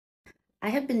I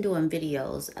have been doing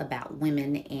videos about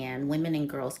women and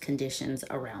girls conditions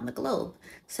around the globe.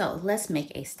 So let's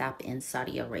make a stop in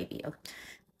Saudi Arabia.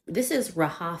 This is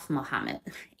Rahaf Mohammed,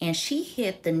 and she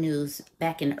hit the news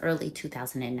back in early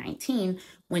 2019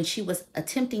 when she was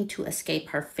attempting to escape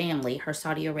her family, her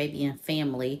Saudi Arabian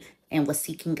family, and was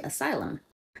seeking asylum.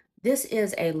 This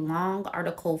is a long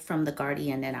article from The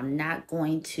Guardian, and I'm not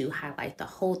going to highlight the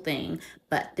whole thing,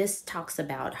 but this talks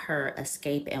about her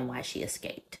escape and why she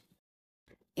escaped.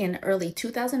 In early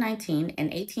 2019, an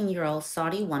 18-year-old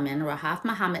Saudi woman, Rahaf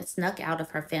Mohammed, snuck out of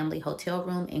her family hotel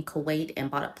room in Kuwait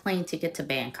and bought a plane ticket to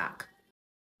Bangkok,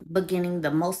 beginning the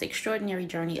most extraordinary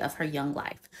journey of her young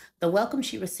life. The welcome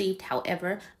she received,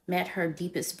 however, met her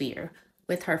deepest fear.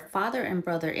 With her father and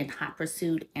brother in hot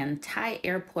pursuit and Thai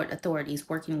airport authorities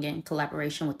working in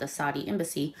collaboration with the Saudi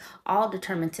embassy, all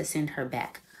determined to send her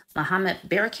back. Mohammed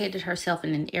barricaded herself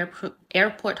in an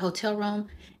airport hotel room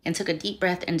and took a deep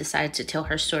breath and decided to tell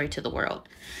her story to the world.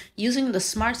 Using the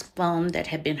smartphone that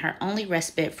had been her only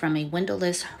respite from a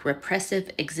windowless,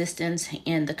 repressive existence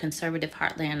in the conservative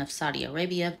heartland of Saudi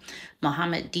Arabia,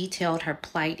 Mohammed detailed her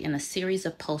plight in a series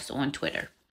of posts on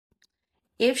Twitter.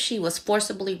 If she was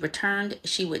forcibly returned,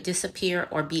 she would disappear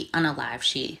or be unalive,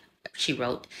 she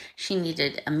wrote. She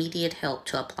needed immediate help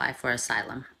to apply for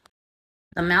asylum.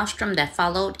 The maelstrom that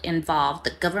followed involved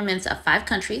the governments of 5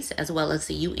 countries, as well as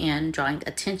the UN, drawing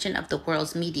attention of the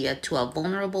world's media to a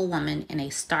vulnerable woman in a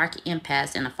stark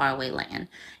impasse in a faraway land.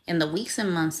 In the weeks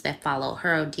and months that followed,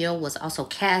 her ordeal was also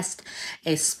cast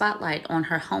a spotlight on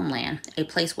her homeland, a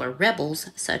place where rebels,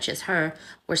 such as her,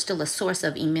 were still a source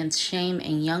of immense shame,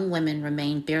 and young women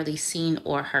remained barely seen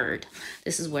or heard.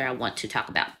 This is where I want to talk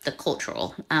about the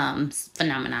cultural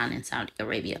phenomenon in Saudi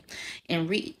Arabia. In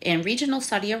regional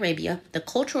Saudi Arabia, the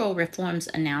cultural reforms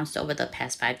announced over the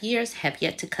past 5 years have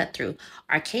yet to cut through.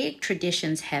 Archaic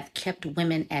traditions have kept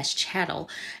women as chattel,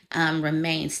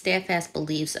 remain steadfast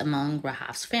beliefs among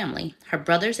Rahaf's family. Her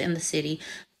brothers in the city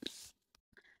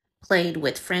played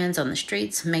with friends on the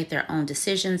streets, made their own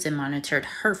decisions, and monitored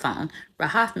her phone.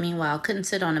 Rahaf, meanwhile, couldn't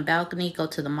sit on a balcony, go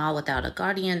to the mall without a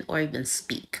guardian, or even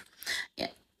speak. Yeah.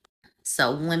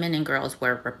 So women and girls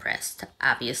were repressed.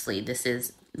 Obviously, this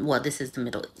is the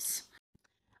Middle East.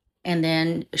 And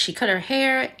then she cut her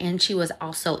hair, and she was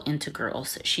also into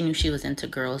girls. She knew she was into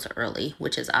girls early,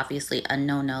 which is obviously a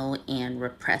no-no and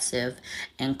repressive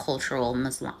and cultural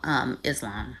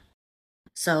Islam.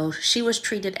 So she was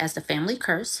treated as the family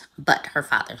curse, but her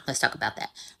father, let's talk about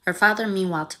that. Her father,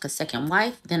 meanwhile, took a second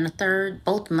wife, then a third,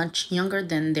 both much younger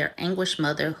than their anguished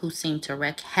mother, who seemed to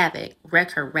wreak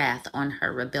her wrath on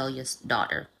her rebellious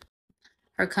daughter.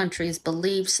 Her country's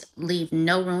beliefs leave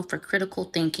no room for critical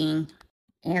thinking,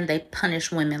 and they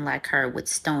punish women like her with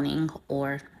stoning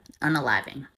or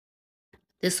unaliving.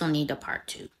 This will need a part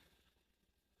 2.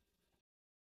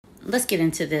 Let's get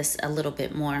into this a little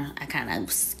bit more. I kind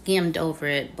of skimmed over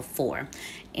it before.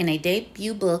 In a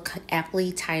debut book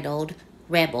aptly titled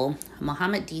Rebel,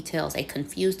 Mohammed details a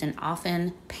confused and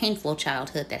often painful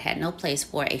childhood that had no place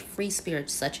for a free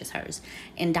spirit such as hers,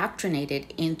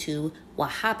 indoctrinated into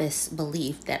Wahhabist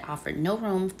belief that offered no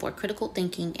room for critical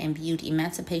thinking and viewed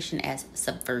emancipation as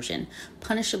subversion,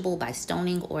 punishable by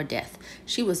stoning or death.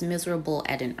 She was miserable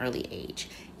at an early age,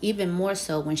 even more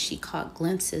so when she caught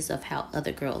glimpses of how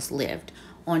other girls lived.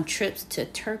 On trips to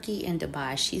Turkey and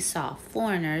Dubai, she saw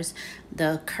foreigners,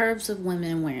 the curves of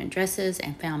women wearing dresses,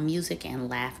 and found music and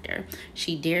laughter.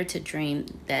 She dared to dream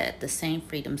that the same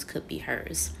freedoms could be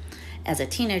hers. As a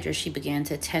teenager, she began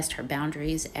to test her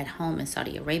boundaries at home in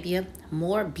Saudi Arabia.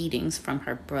 More beatings from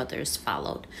her brothers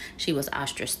followed. She was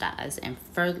ostracized and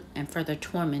further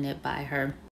tormented by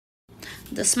her.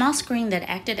 The small screen that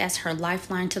acted as her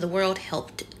lifeline to the world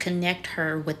helped connect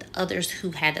her with others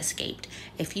who had escaped.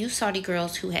 A few Saudi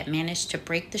girls who had managed to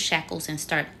break the shackles and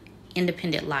start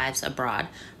independent lives abroad.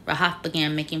 Rahaf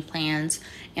began making plans,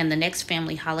 and the next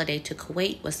family holiday to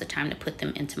Kuwait was the time to put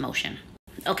them into motion.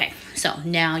 Okay, so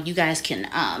now you guys can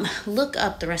look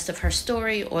up the rest of her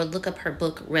story or look up her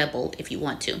book Rebel if you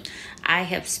want to. I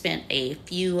have spent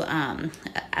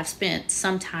I've spent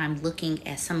some time looking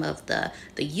at some of the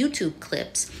YouTube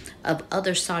clips of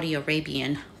other Saudi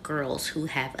Arabian girls who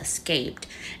have escaped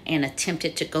and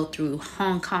attempted to go through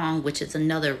Hong Kong, which is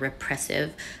another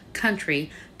repressive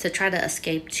country, to try to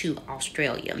escape to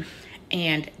Australia.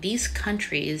 And these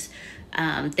countries,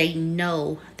 they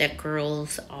know that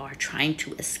girls are trying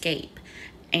to escape,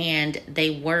 and they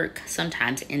work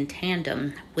sometimes in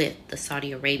tandem with the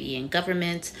Saudi Arabian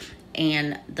government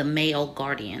and the male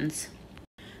guardians.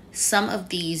 Some of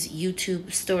these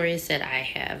YouTube stories that I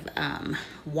have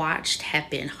watched have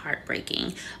been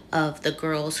heartbreaking, of the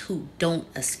girls who don't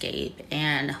escape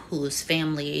and whose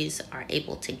families are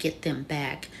able to get them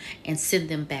back and send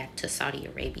them back to Saudi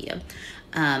Arabia.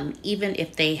 Even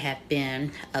if they have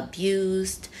been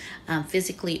abused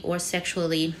physically or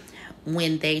sexually,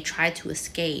 when they try to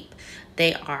escape,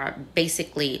 they are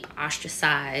basically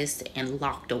ostracized and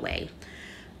locked away.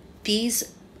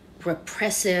 These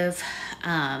repressive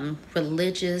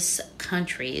religious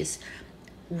countries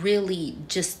really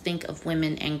just think of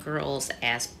women and girls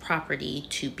as property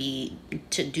to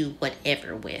do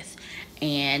whatever with.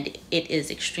 And it is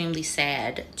extremely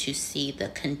sad to see the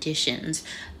conditions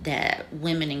that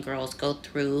women and girls go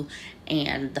through,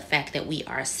 and the fact that we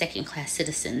are second class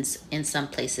citizens in some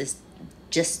places,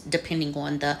 just depending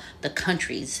on the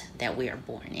countries that we are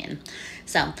born in.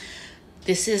 So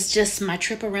this is just my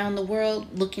trip around the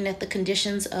world looking at the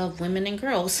conditions of women and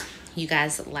girls. You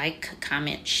guys like,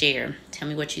 comment, share. Tell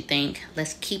me what you think.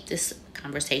 Let's keep this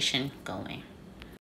conversation going.